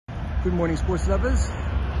Good morning, sports lovers.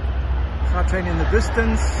 Gauteng in the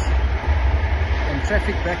distance and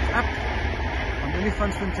traffic backed up on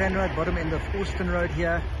Olifantsfontein Road, bottom end of Austin Road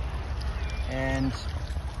here, and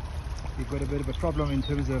we've got a bit of a problem in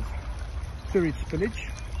terms of sewage spillage.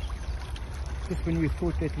 Just when we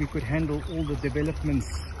thought that we could handle all the developments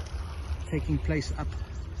taking place up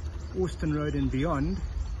Austin Road and beyond,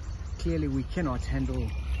 clearly we cannot handle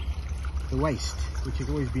the waste, which has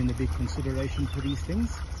always been the big consideration for these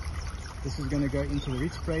things. This is going to go into the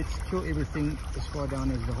Rietspraits, kill everything as far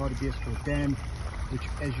down as the Hardebeespoort Dam, which,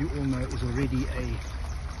 as you all know, is already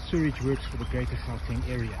a sewage works for the greater Gauteng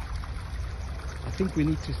area. I think we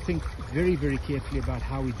need to think very, very carefully about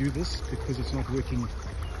how we do this, because it's not working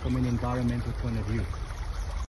from an environmental point of view.